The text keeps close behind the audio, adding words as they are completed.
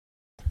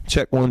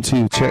Check 1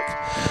 2 check.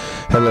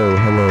 Hello.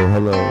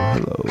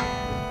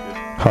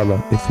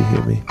 Holla if you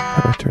hear me.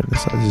 How do I turn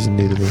this on? This is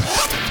new to me.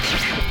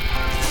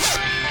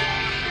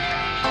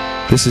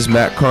 This is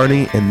Matt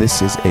Carney, and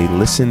this is a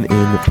Listen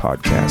In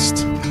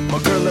podcast.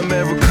 My girl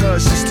America,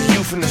 she's the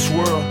youth in this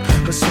world.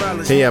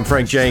 Hey, I'm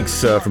Frank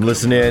Jenks from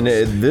Listen In.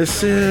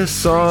 This is a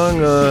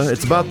song,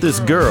 it's about this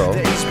girl. The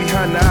ace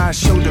behind the eyes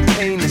show the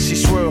pain that she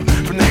swirled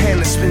from the hand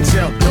that spins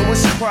out. No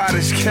one's quiet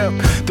is kept.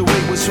 The way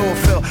it was all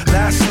felt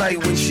last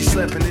night when she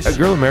slept in this.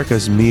 Girl America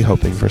is me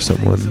hoping for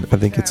someone. I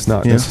think it's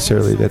not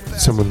necessarily that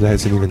someone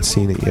hasn't even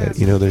seen it yet.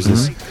 You know, there's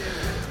this.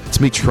 It's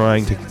me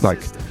trying to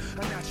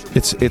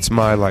It's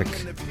my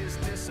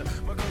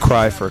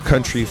cry for a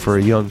country, for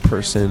a young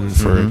person,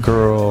 for a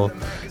girl.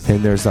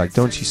 And there's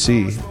don't you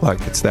see?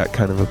 It's that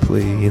kind of a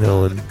plea, you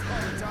know. And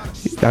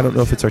I don't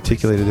know if it's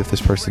articulated if this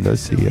person does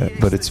see yet,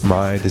 but it's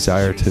my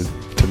desire to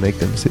make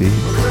them see.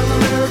 Girl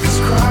America's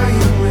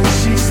crying when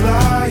she's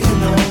lying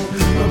on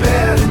my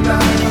bed at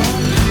night.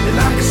 And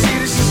I can see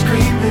that she's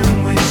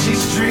screaming when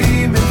she's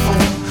dreaming for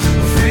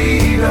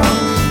freedom.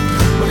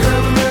 My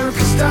girl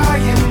America's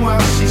dying while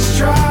she's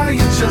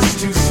trying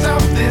just to stop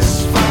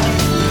this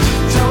fight.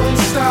 Don't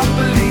stop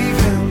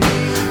believing.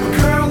 My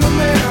girl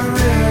America.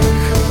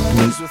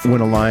 When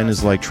a lion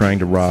is trying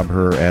to rob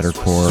her at her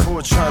core.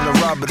 Trying to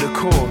rob her the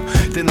core.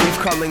 Then leave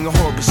calling her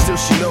whore, but still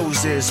she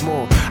knows there's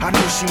more. I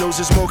know she knows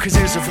there's more because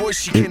there's a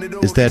voice she can't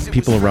ignore. Is that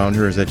people around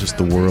her? Is that just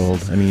the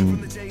world? I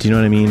mean, do you know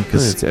what I mean?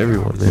 Because it's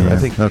everyone, man. Yeah. I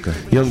think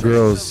young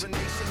girls,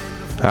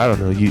 I don't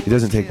know, it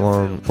doesn't take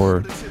long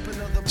or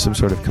some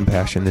sort of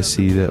compassion to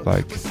see that,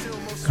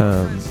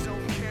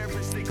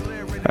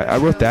 I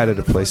wrote that at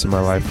a place in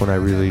my life when I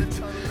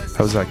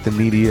was the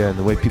media and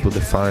the way people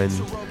define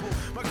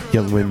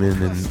young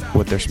women and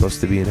what they're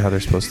supposed to be and how they're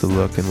supposed to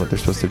look and what they're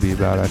supposed to be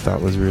about, I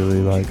thought was really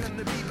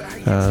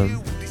I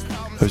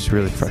was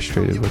really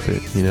frustrated with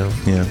it, you know?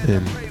 Yeah.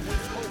 And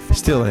I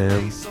still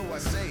am.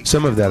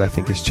 Some of that I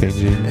think is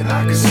changing. And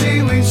I can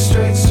see we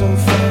straight so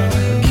far.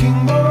 King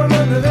born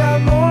under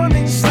that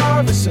morning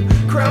star. This a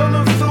crown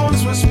of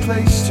thorns was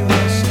placed to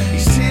us.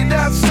 Each tear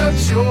that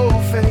touched your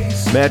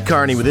face. Matt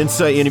Carney with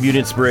Insight interviewed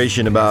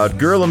Inspiration about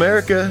Girl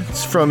America.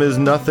 It's from his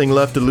Nothing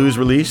Left to Lose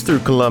release through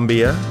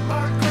Columbia.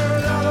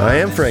 I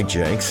am Frank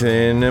Jenks,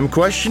 and I'm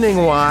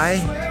questioning why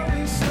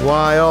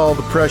all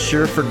the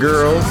pressure for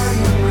girls.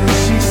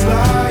 She's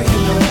lying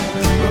on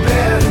my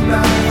bed at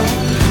night.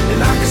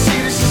 And I can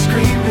see that she's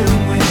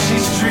screaming when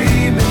she's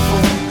dreaming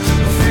for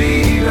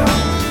freedom.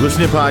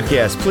 Listen to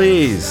podcast,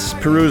 please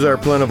peruse our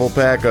plentiful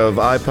pack of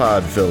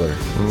iPod filler.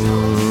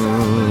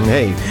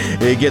 Hey,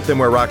 get them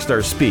where rock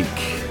stars speak.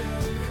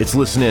 It's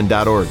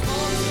listenin.org.